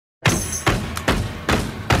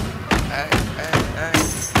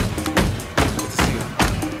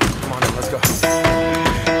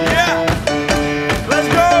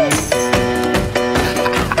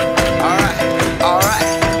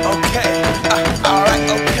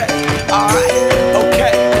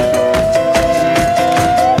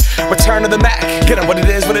Get up what it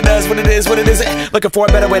is, what it does, what it is, what it isn't. Looking for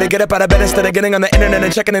a better way to get up out of bed instead of getting on the internet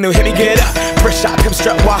and checking a new hit. Me get up, first shot, come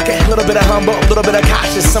strut walking. A little bit of humble, a little bit of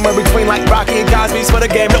cautious. Somewhere between like Rocky and Cosby's for the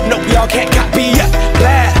game. Nope, nope, y'all can't copy yet.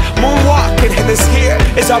 Glad moonwalking, and this here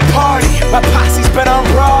is our party. My posse's been on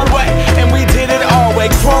Broadway, and we did it all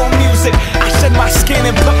way. Chrome music, I shed my skin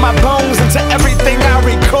and put my bones into everything I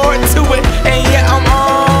record to it. And yeah, I'm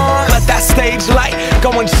on. Let that stage light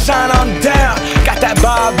go and shine on down. Got that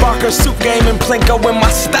Bob Barker suit game and Plinko in my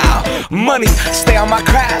style. Money, stay on my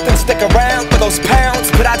craft and stick around for those pounds.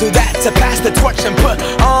 But I do that to pass the torch and put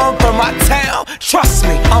on for my town. Trust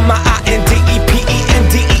me, on my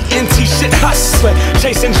INDEPENDENT shit hustling.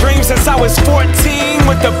 Chasing dreams since I was 14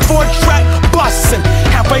 with the 4-track bustin'.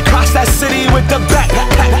 Halfway across that city with the back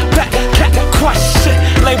crush shit.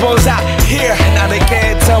 Labels out here, now they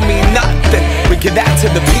can't tell me nothing. We give that to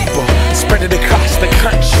the people, spread it across the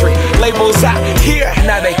country. Labels out here,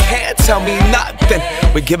 now they can't tell me nothing.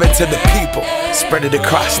 We give it to the people, spread it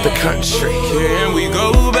across the country. Can we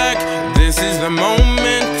go back? This is the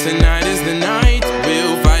moment, tonight is the night.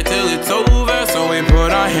 We'll fight till it's over, so we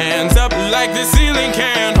put our hands up like the ceiling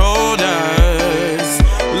can't hold us.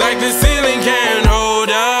 Like the ceiling can't hold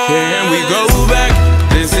us. Can we go back?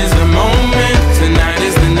 This is the moment, tonight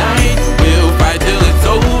is the night. We'll fight till it's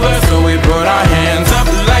over, so we put our hands up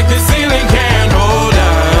like the ceiling can't hold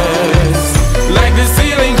us. Like the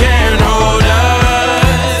ceiling can't hold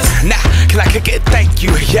us. Nah, can I kick it? Thank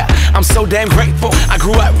you, yeah, I'm so damn grateful. I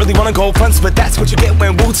grew up really wanna go fronts, but that's what you get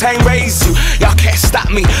when Wu-Tang raised you. Y'all can't stop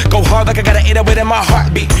me, go hard like I got an 808 in my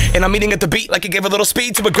heartbeat. And I'm eating at the beat like it gave a little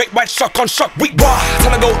speed to a great white shark on Shark Week. Raw,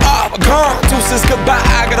 time to go off, gone, deuces goodbye.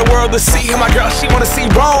 I got a world to see, and my girl, she wanna see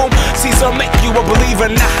Rome. Caesar make you a believer,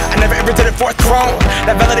 nah, I never ever did it for a throne.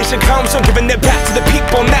 That validation comes from giving it back to the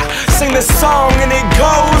people. Now, sing this song and it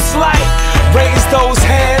goes like, raise those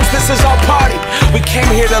hands, this is our party. We came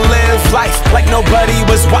here to live life like nobody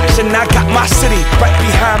was watching. I got my city right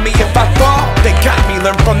behind me. If I fall, they got me.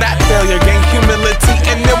 Learn from that failure, gain humility,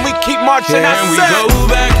 and then we keep marching. Can we go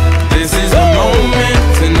back?